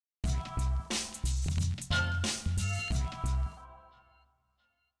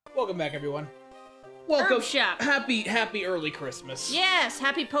Welcome back, everyone. Welcome. Herb shop. Happy early Christmas. Yes,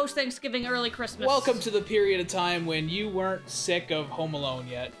 happy post-Thanksgiving early Christmas. Welcome to the period of time when you weren't sick of Home Alone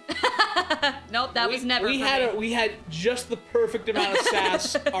yet. Nope, that was never. We had just the perfect amount of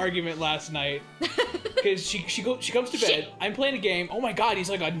sass argument last night. Because she comes to bed. I'm playing a game. Oh my god,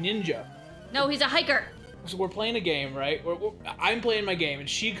 he's like a ninja. No, he's a hiker. So we're playing a game, right? I'm playing my game, and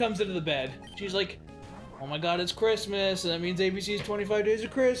she comes into the bed. She's like, oh my god, it's Christmas, and that means ABC's 25 Days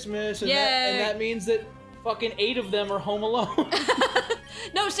of Christmas, and that means that fucking 8 of them are Home Alone.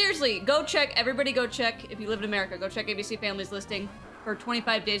 No, seriously, go check, everybody go check, if you live in America, go check ABC Family's listing for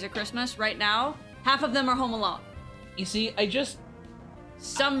 25 Days of Christmas right now. Half of them are Home Alone. You see,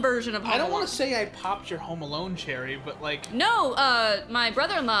 some version of Home Alone. I don't want to say I popped your Home Alone cherry, but like... No, my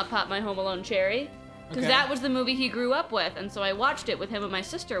brother-in-law popped my Home Alone cherry, because that was the movie he grew up with, and so I watched it with him and my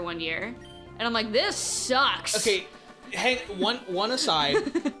sister one year. And I'm like, this sucks. Okay, one aside,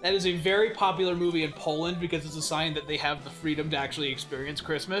 that is a very popular movie in Poland because it's a sign that they have the freedom to actually experience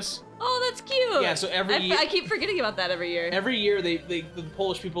Christmas. Oh, that's cute. Yeah, so every year... I keep forgetting about that every year. Every year, the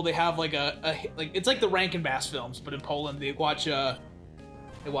Polish people, they have like it's like the Rankin Bass films, but in Poland, they watch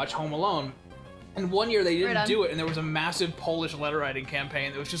Home Alone. And one year they didn't do it, and there was a massive Polish letter writing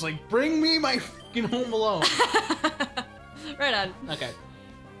campaign that was just like, bring me my fucking Home Alone. Right on. Okay.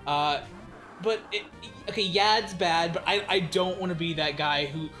 But, yeah, it's bad, but I don't want to be that guy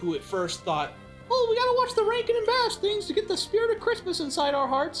who at first thought, oh, we gotta watch the Rankin and Bass things to get the spirit of Christmas inside our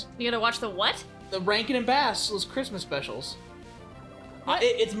hearts. You gotta watch the what? The Rankin and Bass, those Christmas specials.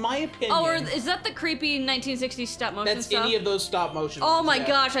 It's my opinion. Oh, or is that the creepy 1960s stop motion That's stuff? any of those stop motion Oh ones, my yeah.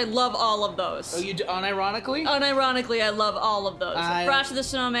 gosh, I love all of those. Oh, you do, unironically? Unironically, I love all of those. Frost of the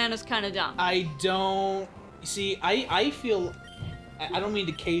Snowman is kind of dumb. I don't... See, I feel... I don't mean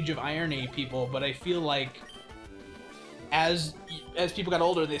to cage of irony people, but I feel like as people got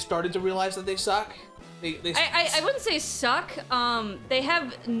older, they started to realize that they suck. I wouldn't say suck. They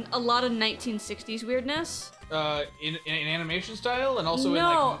have a lot of 1960s weirdness. In animation style, and also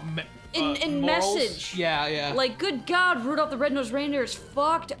in message. Yeah. Like, good God, Rudolph the Red-Nosed Reindeer is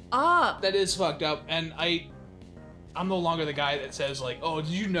fucked up. That is fucked up, and I'm no longer the guy that says like, oh,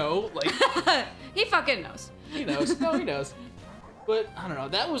 did you know? Like, he fucking knows. He knows. No, he knows. But, I don't know,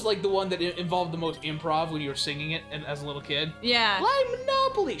 that was like the one that involved the most improv when you were singing it as a little kid. Yeah. Like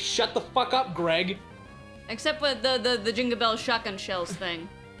Monopoly! Shut the fuck up, Greg! Except with the Jingle Bell shotgun shells thing.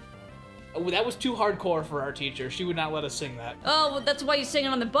 Oh, that was too hardcore for our teacher. She would not let us sing that. Oh, well, that's why you sang it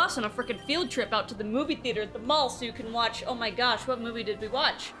on the bus on a frickin' field trip out to the movie theater at the mall so you can watch, oh my gosh, what movie did we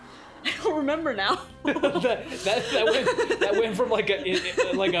watch? I don't remember now. that went from like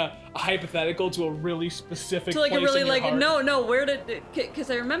a hypothetical to a really specific. To like place a really in your like heart. no, where did? Because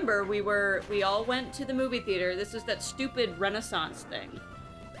I remember we all went to the movie theater. This is that stupid Renaissance thing.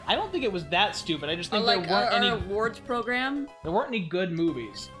 I don't think it was that stupid. I just think like there weren't any awards program. There weren't any good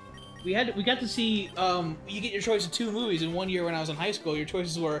movies. We got to see. You get your choice of 2 movies in one year when I was in high school. Your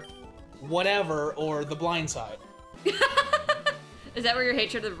choices were Whatever or The Blind Side. Is that where your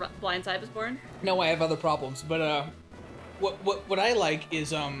hatred of The Blind Side was born? No, I have other problems, but what I like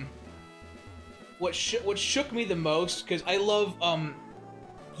is what shook me the most, because I love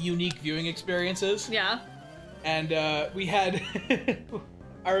unique viewing experiences. Yeah. And we had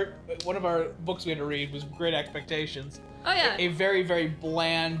one of our books we had to read was Great Expectations. Oh yeah. A very, very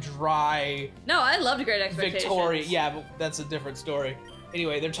bland, dry. No, I loved Great Expectations. Victoria, yeah, but that's a different story.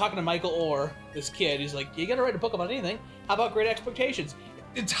 Anyway, they're talking to Michael Orr, this kid. He's like, you gotta write a book about anything. How about Great Expectations?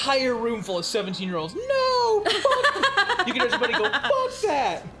 Entire room full of 17-year-olds. No! Fuck! You can hear somebody go, fuck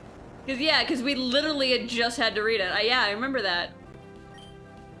that! Because we literally had just had to read it. Yeah, I remember that.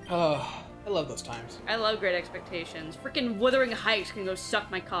 Oh, I love those times. I love Great Expectations. Freaking Wuthering Heights can go suck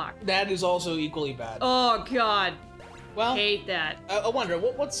my cock. That is also equally bad. Oh, God. Well, hate that. I wonder,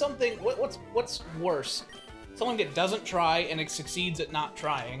 what's worse? Someone that doesn't try and it succeeds at not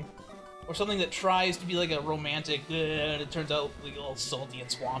trying, or something that tries to be like a romantic, and it turns out like a little salty and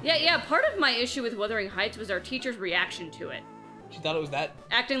swampy. Yeah. Part of my issue with Wuthering Heights was our teacher's reaction to it. She thought it was that.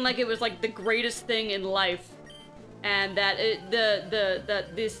 Acting like it was like the greatest thing in life, and that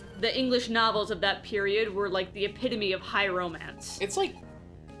the English novels of that period were like the epitome of high romance. It's like,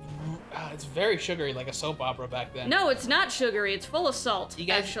 it's very sugary, like a soap opera back then. No, it's not sugary. It's full of salt. You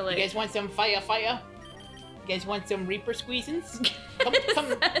guys, actually. You guys want some fire? You guys want some Reaper squeezins?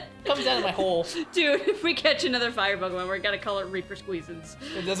 Comes out of my hole. Dude, if we catch another fire Pokemon, we're gonna call it Reaper squeezins.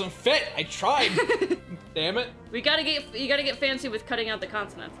 It doesn't fit. I tried. Damn it. You gotta get fancy with cutting out the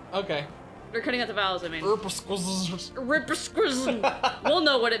consonants. Okay. Or cutting out the vowels, I mean. Reaper squeezins. Reaper squeezins. We'll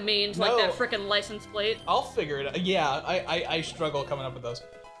know what it means, like that frickin' license plate. I'll figure it out. Yeah, I struggle coming up with those.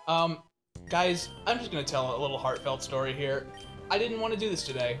 Guys, I'm just gonna tell a little heartfelt story here. I didn't want to do this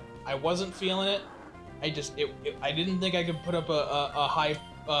today. I wasn't feeling it. I didn't think I could put up a high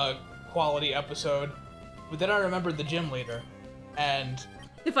quality episode. But then I remembered the gym leader, and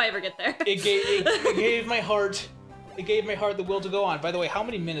if I ever get there, it gave my heart. It gave my heart the will to go on. By the way, how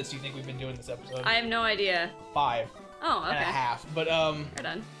many minutes do you think we've been doing this episode? I have no idea. 5. Oh, okay. And a half. But We're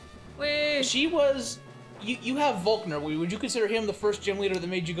done. Wait. She was. You have Volkner. Would you consider him the first gym leader that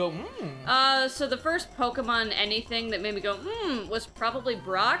made you go, So the first Pokemon anything that made me go, was probably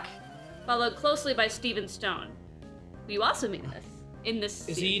Brock, followed closely by Steven Stone. You also meet this in this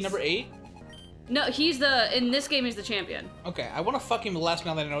Is series. he number 8? No, in this game he's the champion. Okay, I want to fuck him the last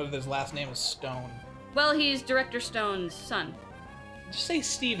now that I know that his last name is Stone. Well, he's Director Stone's son. Just say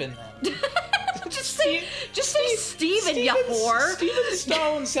Steven then. just say Steven, you whore. Steven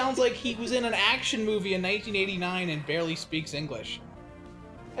Stone sounds like he was in an action movie in 1989 and barely speaks English.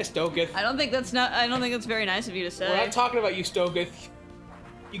 Hi, Stoketh. I don't think that's very nice of you to say. We're not talking about you, Stoketh.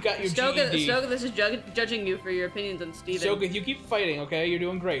 You got your GED. Stoketh, this is judging you for your opinions on Steven. Stoketh, you keep fighting, okay? You're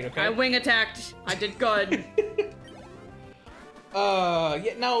doing great, okay? I wing attacked. I did good.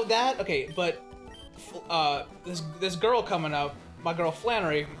 Yeah, no, okay, but this girl coming up, my girl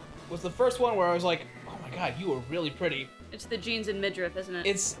Flannery, was the first one where I was like, oh my god, you are really pretty. It's the jeans and midriff, isn't it?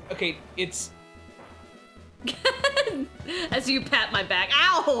 It's as you pat my back.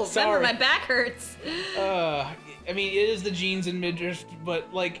 Ow! Sorry. Remember, my back hurts. I mean, it is the jeans and midriff,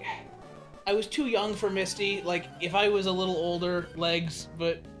 but like, I was too young for Misty. Like, if I was a little older, legs,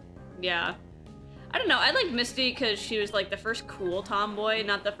 but yeah. I don't know, I like Misty because she was like the first cool tomboy,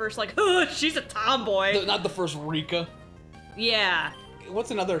 not the first like, oh, she's a tomboy. Not the first Rika. Yeah.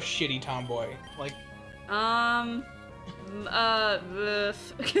 What's another shitty tomboy? Like,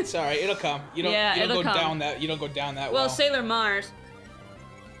 sorry, it'll come. You don't go down that well. Well, Sailor Mars.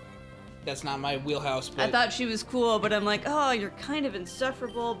 That's not my wheelhouse, but I thought she was cool, but I'm like, oh, you're kind of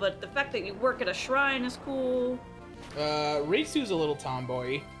insufferable, but the fact that you work at a shrine is cool. Reitsu's a little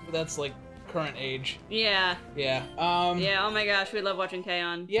tomboy, but that's like current age. Yeah. Yeah. Yeah, oh my gosh, we love watching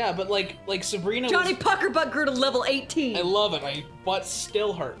K-On! Yeah, but like Sabrina Johnny Puckerbutt grew to level 18! I love it, my butt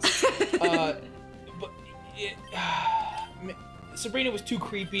still hurts. But Sabrina was too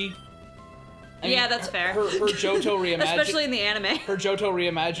creepy. I mean, that's fair. Her Johto reimagining, especially in the anime. Her Johto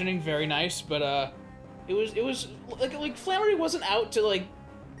reimagining, very nice, but it was like Flannery wasn't out to like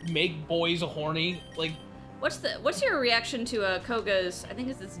make boys horny. Like, what's your reaction to Koga's? I think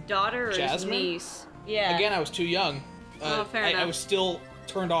it's his daughter or Jasmine? his niece. Yeah. Again, I was too young. Fair enough. I was still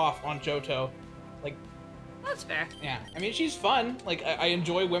turned off on Johto. Like, that's fair. Yeah, I mean she's fun. Like I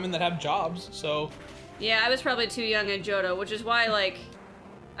enjoy women that have jobs, so. Yeah, I was probably too young in Johto, which is why like.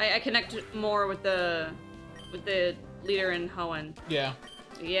 I connect more with the leader in Hoenn. Yeah.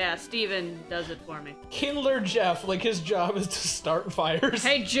 Yeah, Steven does it for me. Kindler Jeff, like his job is to start fires.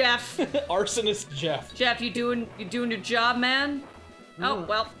 Hey Jeff. Arsonist Jeff. Jeff, you doing your job, man? Oh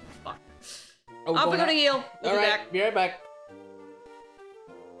well, fuck. Oh, Off we go to heal. We'll be back. Be right back.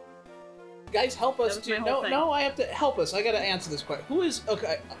 Guys, help us to no, I have to help us. I gotta answer this question. Who is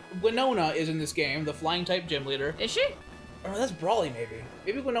Winona is in this game, the flying type gym leader. Is she? Oh, that's Brawly, maybe.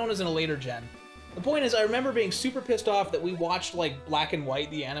 Maybe Winona's in a later gen. The point is, I remember being super pissed off that we watched, like, Black and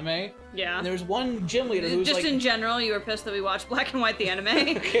White, the anime. Yeah. And there was one gym leader who was just like... in general, you were pissed that we watched Black and White, the anime?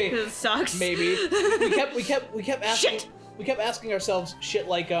 Okay. Because it sucks. Maybe. We kept asking... Shit! We kept asking ourselves shit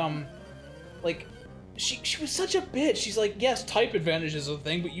like, she was such a bitch. She's like, yes, type advantage is a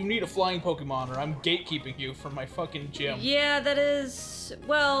thing, but you need a flying Pokemon or I'm gatekeeping you from my fucking gym. Yeah, that is...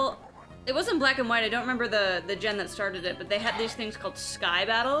 Well... It wasn't Black and White, I don't remember the gen that started it, but they had these things called Sky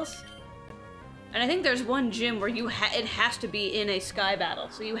Battles. And I think there's one gym where it has to be in a Sky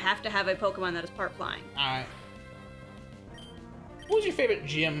Battle, so you have to have a Pokemon that is part flying. Alright. What was your favorite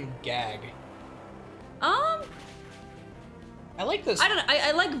gym gag? I like this. I don't know,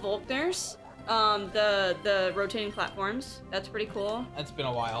 I like Volkner's. The rotating platforms. That's pretty cool. That's been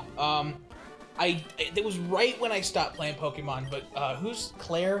a while. It was right when I stopped playing Pokemon, but who's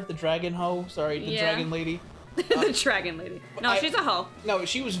Claire, the dragon hoe? Sorry, the dragon lady. The dragon lady. No, she's a hoe. No,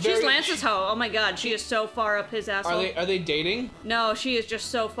 she was very... She's Lance's hoe. Oh my god, she is so far up his asshole. Are they dating? No, she is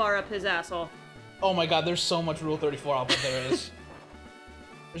just so far up his asshole. Oh my god, there's so much Rule 34 out there is.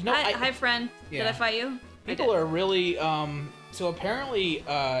 There's no... Hi, friend. Yeah. Did I fight you? People are really, so apparently,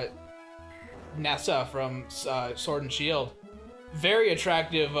 Nessa from Sword and Shield, very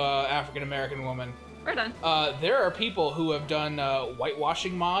attractive African-American woman. Right on. There are people who have done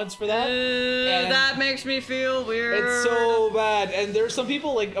whitewashing mods for that. And that makes me feel weird. It's so bad. And there's some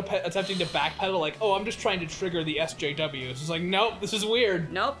people like attempting to backpedal, like, oh, I'm just trying to trigger the SJWs. It's like, nope, this is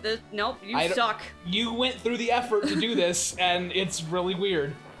weird. Nope, you suck. You went through the effort to do this, and it's really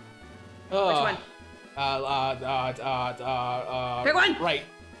weird. Which one? Pick one. Right.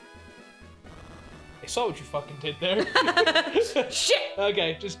 I saw what you fucking did there. Shit.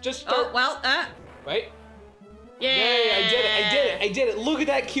 Okay, just start. Oh well. Right. Yeah. Yay! I did it. Look at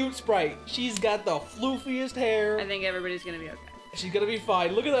that cute sprite. She's got the floofiest hair. I think everybody's gonna be okay. She's gonna be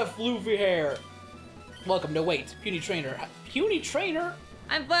fine. Look at that floofy hair. Welcome to Wait, Puny Trainer. Puny Trainer?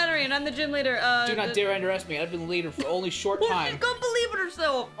 I'm flattering, and I'm the gym leader. Do not dare underestimate. I've been leader for only short time. She can't believe it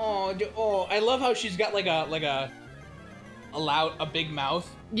herself. Oh, I love how she's got like a big mouth.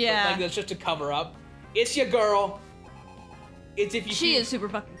 Yeah. Like that's just to cover up. It's your girl. It's if you. She is super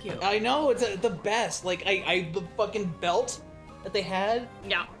fucking cute. I know, it's the best. Like the fucking belt that they had.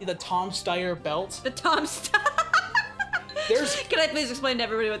 Yeah. The Tom Steyer belt. The Tom Steyer. Can I please explain to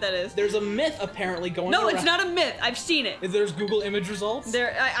everybody what that is? There's a myth apparently going around. No, it's not a myth. I've seen it. There's Google image results?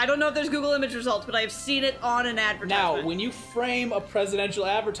 I don't know if there's Google image results, but I've seen it on an advertisement. Now, when you frame a presidential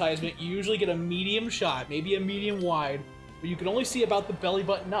advertisement, you usually get a medium shot, maybe a medium wide, where you can only see about the belly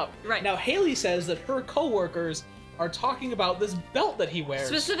button up. Right. Now, Haley says that her coworkers are talking about this belt that he wears.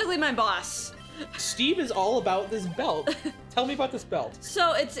 Specifically my boss. Steve is all about this belt. Tell me about this belt.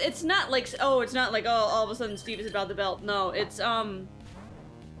 So it's not like all of a sudden Steve is about the belt. No, it's Tom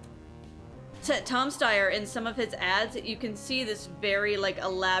Steyer in some of his ads. You can see this very like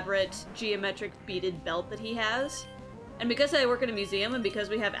elaborate geometric beaded belt that he has, and because I work in a museum and because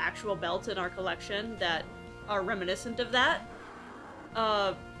we have actual belts in our collection that are reminiscent of that,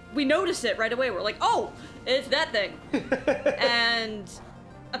 we notice it right away. We're like, oh, it's that thing, and.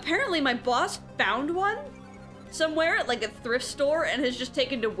 Apparently my boss found one somewhere at like a thrift store and has just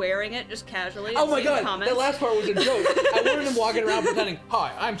taken to wearing it just casually. Oh my god, that last part was a joke. I wanted him walking around pretending,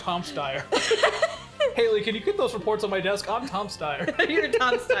 hi, I'm Tom Steyer. Haley, can you get those reports on my desk? I'm Tom Steyer. You're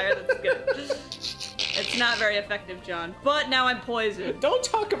Tom Steyer, that's good. It's not very effective, John. But now I'm poisoned. Don't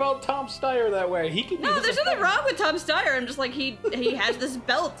talk about Tom Steyer that way. He can. No, there's nothing wrong with Tom Steyer. I'm just like he has this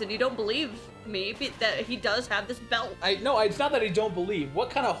belt, and you don't believe me that he does have this belt. No, it's not that I don't believe. What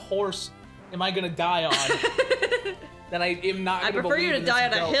kind of horse am I gonna die on? That I am not. I prefer you to die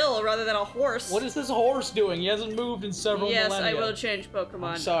on a hill rather than a horse. What is this horse doing? He hasn't moved in several millennia. Yes, I will change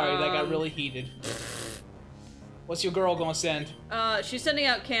Pokemon. I'm sorry, that got really heated. What's your girl gonna send? She's sending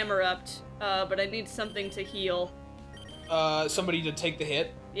out Camerupt, but I need something to heal. Somebody to take the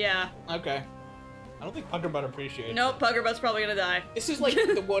hit? Yeah. Okay. I don't think Puggerbutt appreciates it. Nope, Puggerbutt's probably gonna die. This is like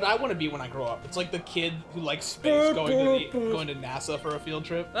what I want to be when I grow up. It's like the kid who likes space going to NASA for a field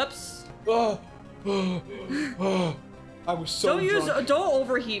trip. Oops. I was so drunk. Don't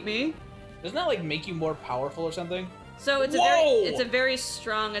overheat me. Doesn't that like make you more powerful or something? So it's a very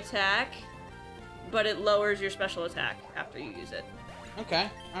strong attack, but it lowers your special attack after you use it. Okay,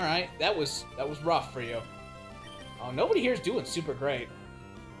 all right. That was rough for you. Oh, nobody here is doing super great.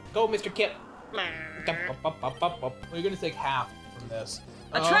 Go, Mr. Kip. We're gonna take half from this.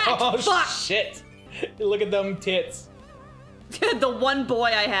 Attract! Oh, fuck! Shit! Look at them tits. The one boy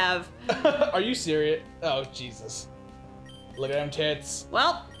I have. Are you serious? Oh, Jesus. Look at them tits.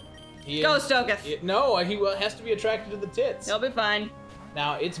 Well, go Stoketh. No, he has to be attracted to the tits. He'll be fine.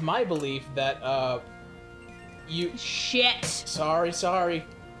 Now, it's my belief that, you... Shit. Sorry.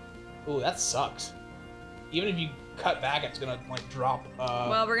 Ooh, that sucks. Even if you cut back, it's gonna, like, drop,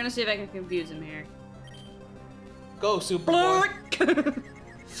 Well, we're gonna see if I can confuse him here. Go, Superboy.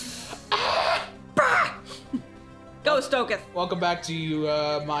 Go, Stoketh. Welcome back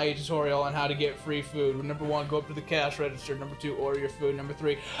to my tutorial on how to get free food. Number 1, go up to the cash register. Number 2, order your food. Number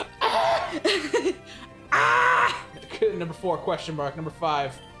 3, Number 4, question mark. Number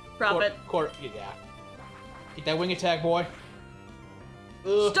 5, profit. Yeah. Get that wing attack, boy.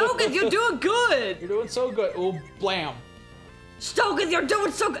 Stoketh, you're doing good. You're doing so good. Oh, blam. Stoketh, you're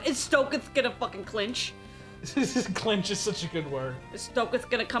doing so good. Is Stoketh gonna fucking clinch? Clinch is such a good word. Is Stoketh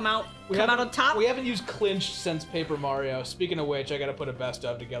gonna come out on top? We haven't used clinch since Paper Mario. Speaking of which, I gotta put a best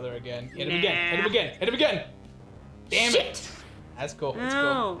of together again. Hit him again. Damn it. That's cool. That's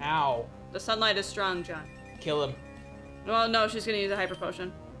cool. Ow. The sunlight is strong, John. Kill him. Well, no, she's gonna use a hyper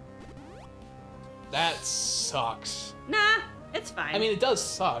potion. That sucks. Nah, it's fine. I mean, it does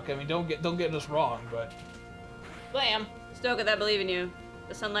suck. I mean, don't get us wrong, but blam. Stoketh, I believe in you.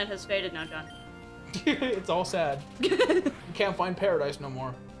 The sunlight has faded now, John. It's all sad. You can't find paradise no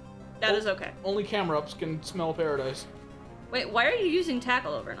more. That is okay. Only camera-ups can smell paradise. Wait, why are you using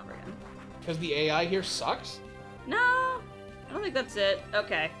tackle over and over again? Because the AI here sucks? No, I don't think that's it.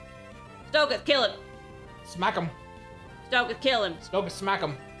 Okay. Stoketh, kill him. Smack him. Stoketh, kill him. Stoketh, smack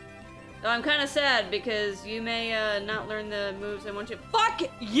him. So I'm kind of sad because you may not learn the moves I want you. Fuck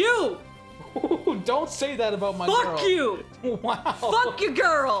you! Don't say that about my girl. Fuck you! Wow. Fuck your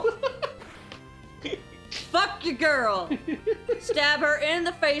girl! Fuck your girl! Stab her in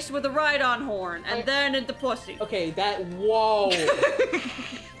the face with a ride-on horn, and then in the pussy. Okay, that, whoa.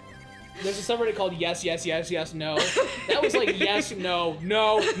 There's a subreddit called yes, yes, yes, yes, no. That was like yes, no,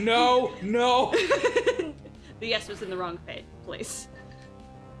 no, no, no. The yes was in the wrong place.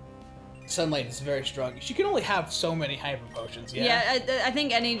 Sunlight is very strong. She can only have so many hyper potions, yeah? Yeah, I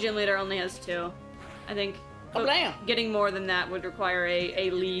think any gym leader only has 2. I think getting more than that would require a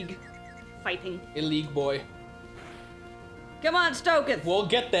league fighting. A league boy. Come on, Stoketh! We'll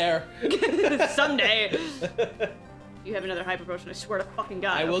get there. Someday. You have another hyper potion, I swear to fucking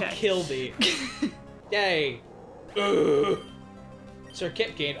God. I will kill thee. Yay. Ugh. Sir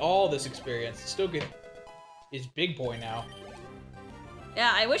Kip gained all this experience. Stoketh is big boy now.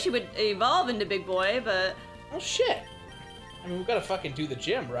 Yeah, I wish he would evolve into big boy, but... Oh, shit. I mean, we gotta fucking do the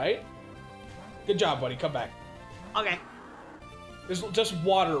gym, right? Good job, buddy. Come back. Okay. There's just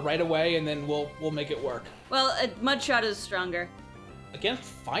water right away, and then we'll make it work. Well, Mudshot is stronger. Against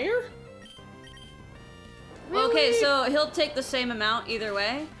fire? Really? Okay, so he'll take the same amount either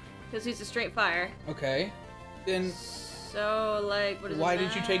way, because he's a straight fire. Okay. Then... So, like, what is it? Why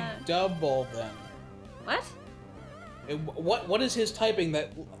did you take double, then? What? What is his typing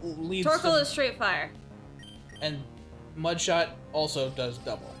that leads Torkoal to... is straight fire. And Mudshot also does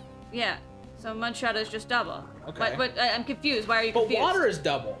double. Yeah. So Mudshot is just double. Okay. But I'm confused. Why are you confused? But water is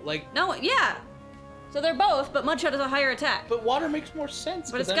double. Like... No, yeah. So they're both, but Mudshot has a higher attack. But water makes more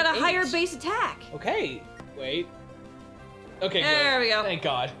sense. But it's got a higher base attack. Okay. Wait. Okay, there good. we go. Thank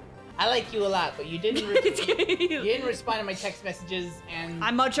God. I like you a lot, but you didn't you didn't respond to my text messages, and...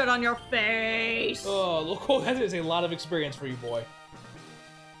 I Mudshot on your face. Oh, look, that is a lot of experience for you, boy.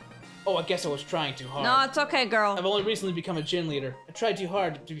 Oh, I guess I was trying too hard. No, it's okay, girl. I've only recently become a gym leader. I tried too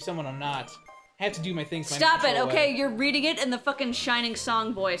hard to be someone I'm not. I have to do my things my Stop it, natural okay? way. You're reading it in the fucking Shining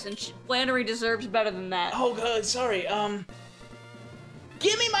Song voice, and Flannery deserves better than that. Oh, God, sorry,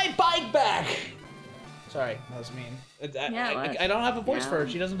 Give me my bike back! Sorry, that was mean. I don't have a voice for her.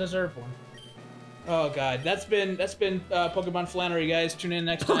 She doesn't deserve one. Oh God, that's been Pokemon Flannery, guys. Tune in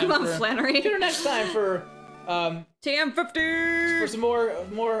next time. Pokemon Flannery. Tune in next time for TM50 for some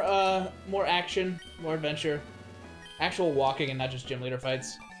more action, more adventure, actual walking, and not just gym leader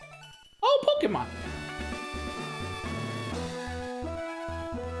fights. Oh, Pokemon.